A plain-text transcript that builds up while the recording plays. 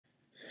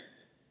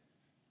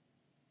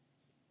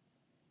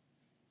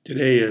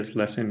Today is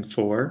lesson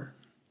 4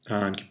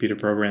 on computer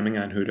programming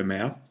on Who to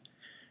Math.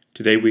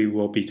 Today we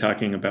will be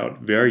talking about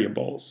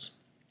variables.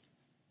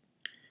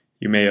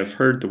 You may have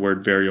heard the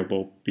word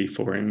variable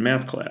before in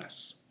math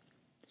class.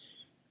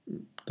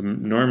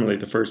 Normally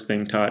the first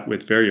thing taught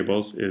with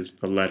variables is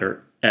the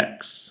letter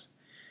X.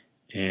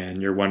 And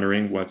you're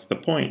wondering what's the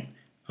point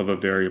of a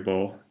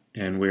variable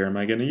and where am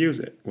I going to use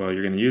it? Well,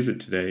 you're going to use it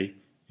today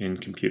in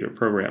computer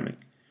programming.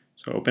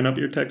 So open up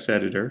your text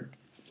editor.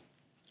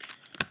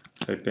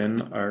 Type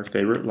in our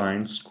favorite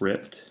line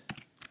script,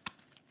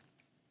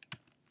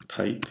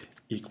 type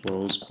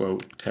equals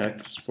quote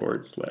text /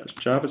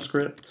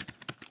 JavaScript.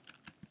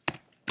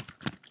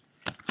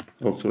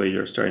 Hopefully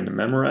you're starting to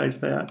memorize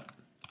that.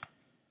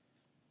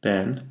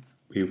 Then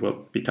we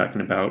will be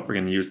talking about, we're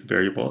going to use the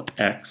variable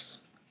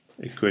X.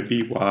 It could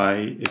be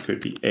Y, it could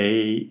be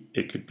A,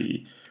 it could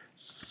be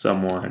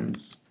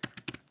someone's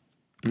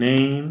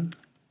name.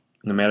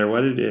 No matter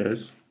what it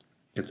is,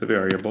 it's a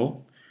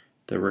variable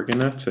that we're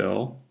going to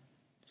fill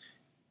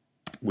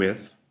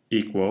with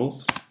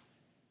equals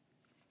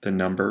the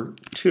number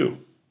 2.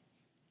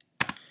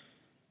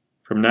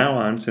 From now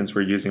on, since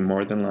we're using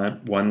more than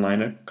one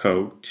line of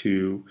code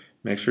to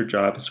make sure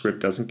JavaScript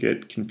doesn't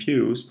get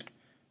confused,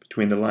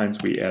 between the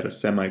lines we add a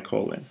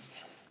semicolon.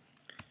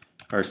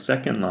 Our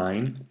second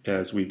line,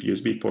 as we've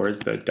used before, is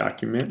the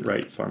document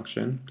write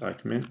function,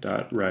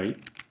 document.write,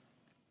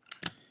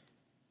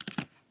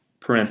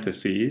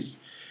 parentheses.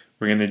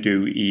 We're going to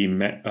do a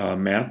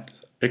math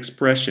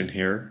expression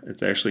here.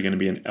 It's actually going to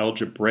be an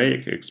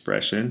algebraic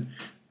expression.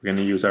 We're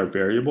going to use our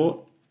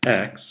variable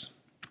X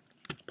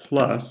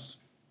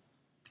plus,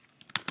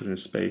 put in a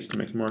space to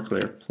make it more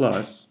clear,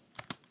 plus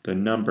the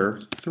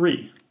number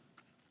 3.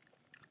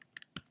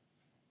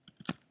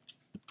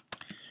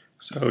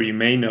 So you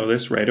may know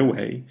this right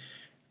away.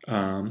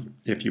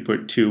 If you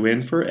put 2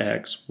 in for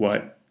X,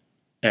 what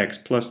X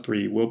plus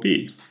 3 will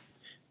be.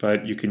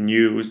 But you can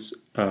use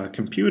a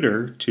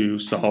computer to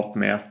solve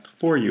math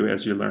for you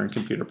as you learn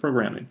computer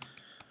programming.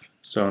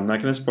 So I'm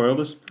not going to spoil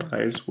the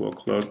surprise. We'll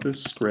close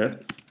this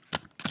script.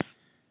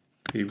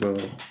 We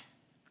will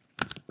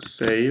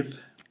save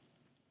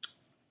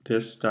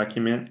this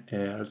document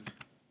as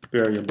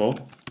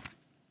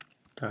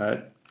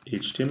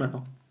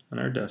variable.html on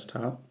our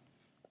desktop.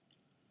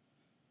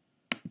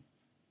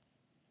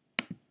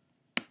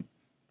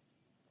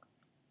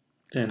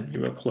 Then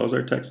we will close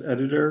our text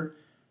editor,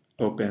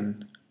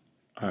 open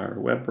our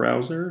web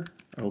browser,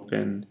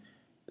 open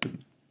the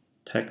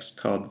text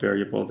called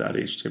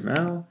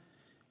variable.html,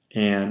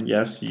 and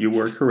yes, you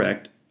were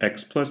correct.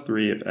 X plus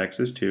 3, if X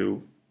is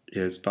 2,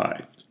 is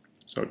 5.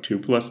 So 2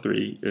 plus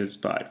 3 is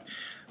 5.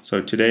 So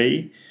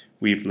today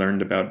we've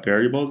learned about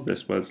variables.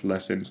 This was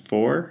lesson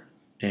 4,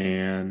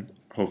 and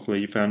hopefully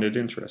you found it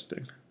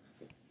interesting.